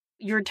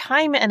Your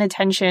time and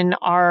attention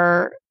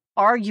are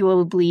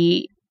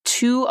arguably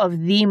two of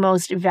the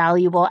most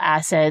valuable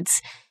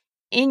assets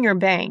in your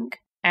bank.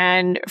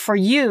 And for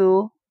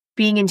you,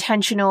 being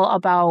intentional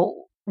about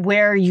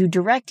where you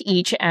direct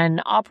each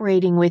and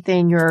operating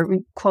within your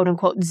quote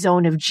unquote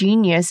zone of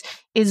genius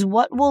is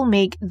what will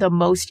make the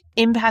most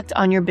impact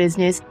on your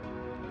business.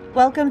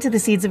 Welcome to the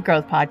Seeds of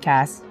Growth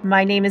podcast.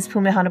 My name is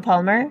Pumihana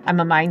Palmer. I'm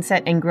a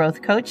mindset and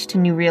growth coach to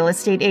new real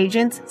estate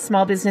agents,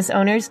 small business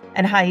owners,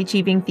 and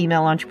high-achieving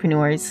female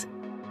entrepreneurs.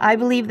 I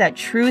believe that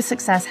true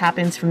success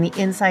happens from the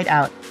inside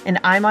out,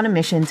 and I'm on a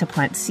mission to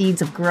plant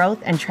seeds of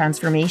growth and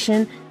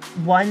transformation,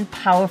 one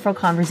powerful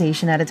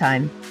conversation at a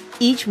time.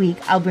 Each week,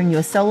 I'll bring you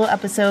a solo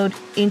episode,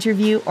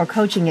 interview, or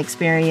coaching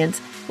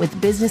experience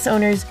with business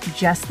owners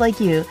just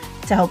like you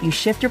to help you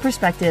shift your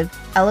perspective,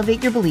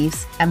 elevate your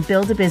beliefs, and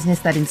build a business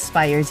that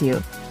inspires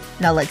you.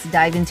 Now let's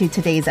dive into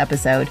today's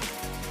episode.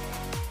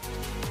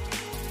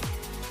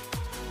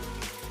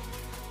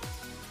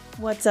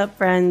 What's up,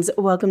 friends?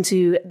 Welcome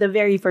to the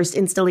very first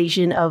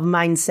installation of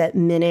Mindset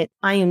Minute.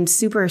 I am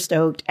super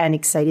stoked and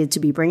excited to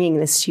be bringing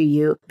this to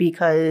you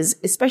because,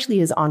 especially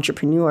as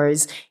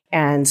entrepreneurs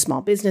and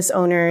small business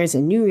owners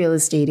and new real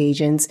estate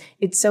agents,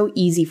 it's so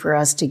easy for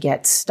us to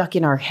get stuck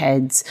in our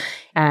heads.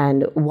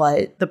 And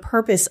what the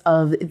purpose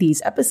of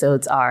these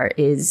episodes are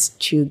is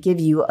to give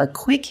you a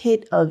quick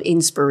hit of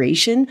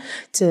inspiration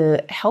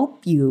to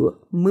help you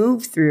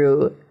move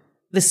through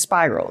the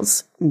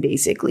spirals,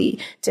 basically,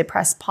 to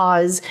press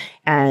pause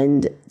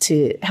and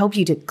to help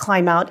you to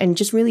climb out and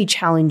just really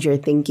challenge your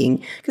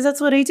thinking. Because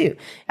that's what I do.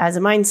 As a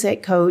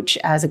mindset coach,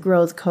 as a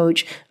growth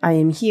coach, I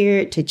am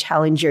here to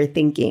challenge your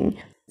thinking.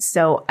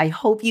 So I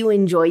hope you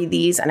enjoy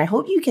these, and I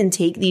hope you can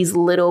take these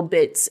little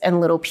bits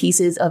and little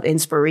pieces of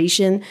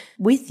inspiration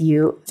with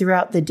you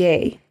throughout the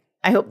day.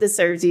 I hope this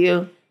serves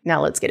you.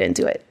 Now let's get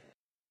into it.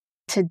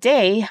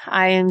 Today,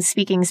 I am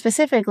speaking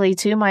specifically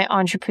to my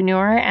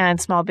entrepreneur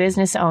and small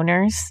business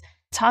owners,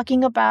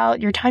 talking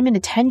about your time and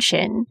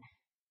attention.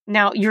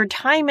 Now, your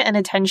time and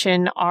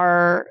attention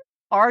are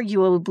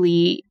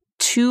arguably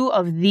two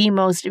of the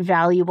most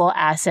valuable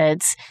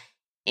assets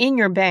in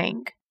your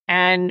bank.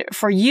 And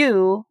for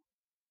you,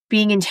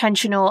 being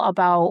intentional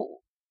about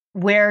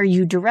where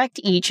you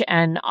direct each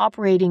and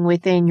operating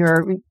within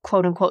your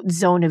quote unquote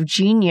zone of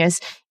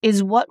genius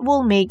is what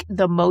will make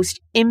the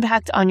most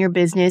impact on your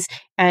business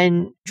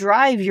and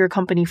drive your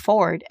company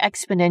forward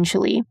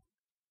exponentially.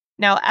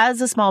 Now,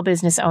 as a small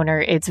business owner,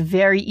 it's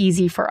very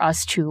easy for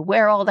us to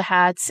wear all the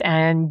hats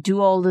and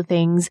do all the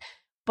things.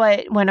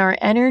 But when our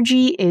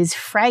energy is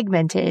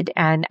fragmented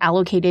and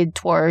allocated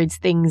towards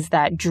things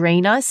that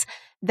drain us,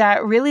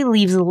 that really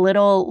leaves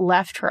little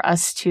left for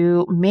us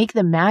to make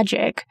the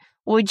magic,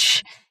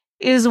 which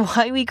is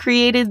why we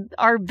created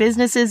our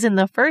businesses in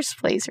the first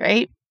place,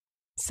 right?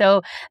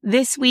 So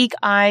this week,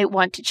 I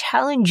want to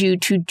challenge you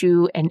to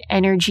do an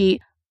energy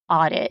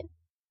audit.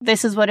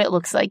 This is what it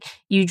looks like.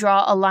 You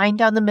draw a line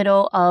down the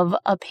middle of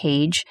a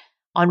page.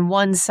 On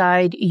one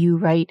side, you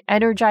write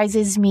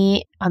energizes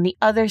me. On the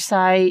other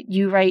side,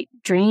 you write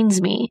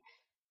drains me.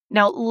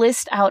 Now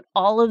list out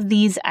all of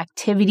these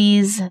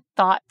activities,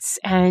 thoughts,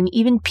 and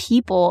even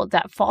people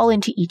that fall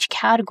into each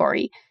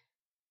category.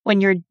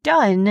 When you're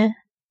done,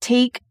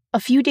 take a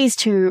few days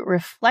to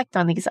reflect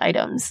on these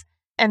items.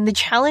 And the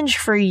challenge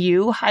for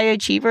you, high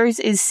achievers,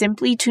 is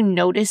simply to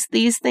notice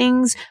these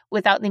things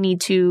without the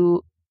need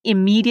to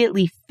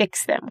immediately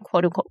fix them,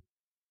 quote unquote.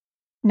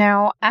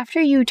 Now, after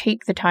you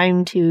take the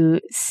time to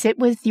sit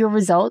with your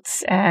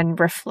results and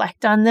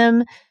reflect on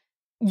them,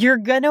 you're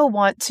going to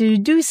want to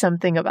do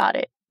something about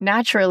it.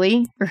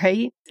 Naturally,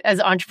 right? As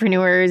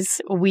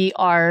entrepreneurs, we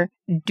are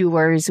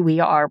doers,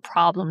 we are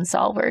problem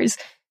solvers.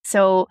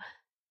 So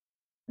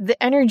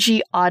the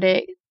energy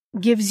audit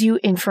gives you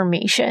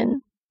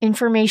information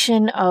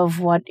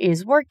of what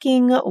is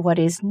working, what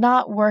is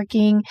not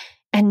working,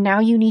 and now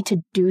you need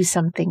to do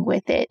something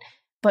with it.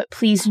 But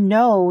please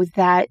know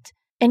that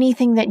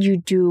anything that you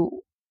do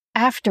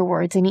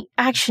afterwards, any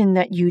action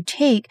that you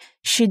take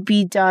should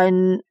be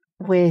done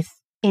with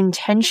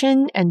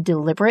intention and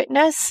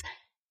deliberateness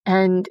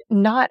and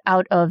not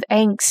out of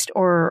angst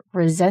or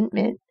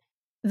resentment.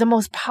 The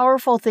most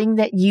powerful thing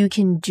that you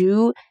can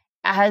do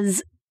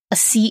as a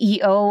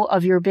CEO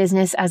of your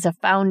business, as a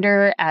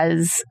founder,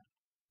 as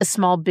a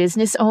small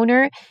business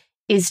owner,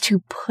 is to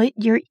put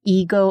your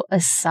ego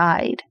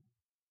aside.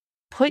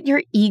 Put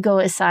your ego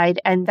aside,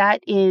 and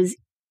that is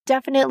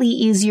definitely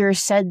easier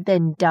said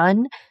than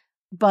done,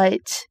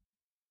 but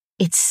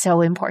it's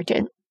so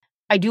important.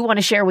 I do want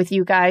to share with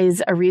you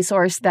guys a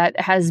resource that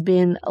has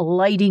been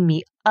lighting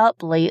me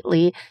up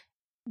lately.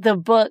 The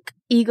book,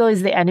 Ego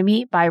is the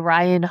Enemy by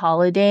Ryan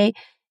Holiday.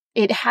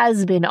 It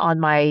has been on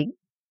my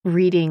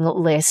reading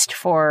list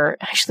for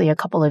actually a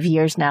couple of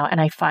years now,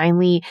 and I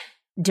finally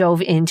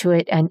dove into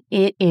it, and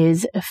it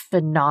is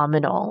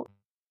phenomenal.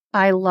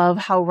 I love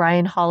how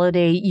Ryan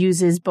Holiday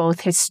uses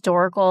both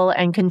historical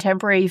and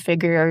contemporary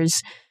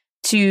figures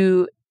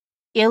to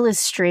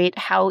illustrate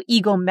how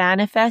ego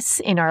manifests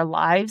in our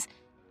lives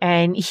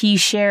And he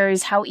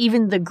shares how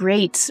even the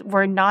greats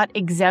were not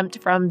exempt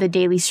from the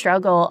daily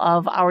struggle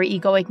of our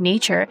egoic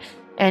nature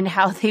and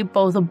how they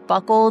both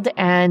buckled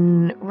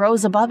and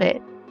rose above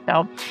it.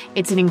 So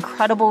it's an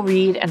incredible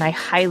read and I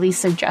highly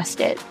suggest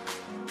it.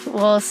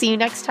 We'll see you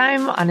next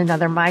time on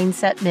another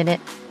Mindset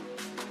Minute.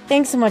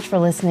 Thanks so much for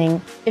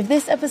listening. If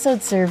this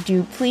episode served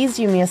you, please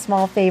do me a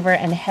small favor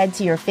and head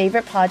to your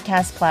favorite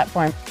podcast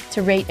platform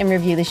to rate and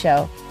review the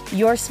show.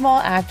 Your small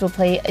act will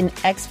play an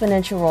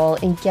exponential role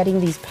in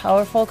getting these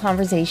powerful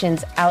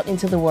conversations out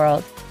into the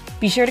world.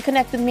 Be sure to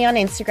connect with me on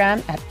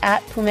Instagram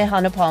at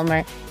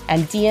 @PumeHanaPalmer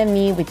and DM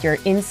me with your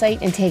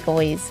insight and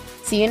takeaways.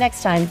 See you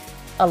next time.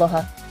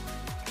 Aloha.